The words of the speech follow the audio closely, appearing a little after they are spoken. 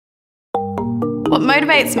What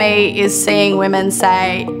motivates me is seeing women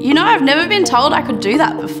say, you know, I've never been told I could do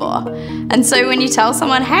that before. And so when you tell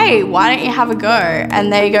someone, hey, why don't you have a go?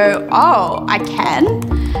 And they go, oh, I can.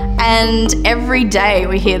 And every day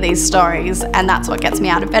we hear these stories, and that's what gets me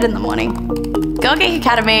out of bed in the morning. Girl Geek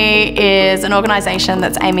Academy is an organisation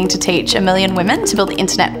that's aiming to teach 1 million women to build the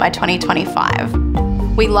internet by 2025.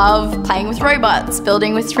 We love playing with robots,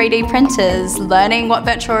 building with 3D printers, learning what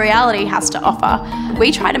virtual reality has to offer.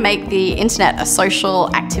 We try to make the internet a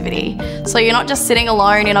social activity. So you're not just sitting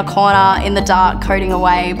alone in a corner in the dark coding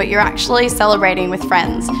away, but you're actually celebrating with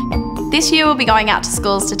friends. This year we'll be going out to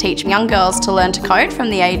schools to teach young girls to learn to code from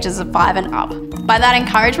the ages of 5 and up. By that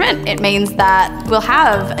encouragement, it means that we'll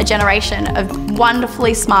have a generation of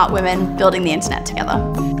wonderfully smart women building the internet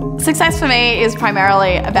together. Success for me is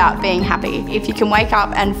primarily about being happy. If you can wake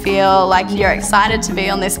up and feel like you're excited to be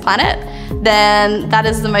on this planet, then that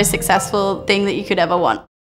is the most successful thing that you could ever want.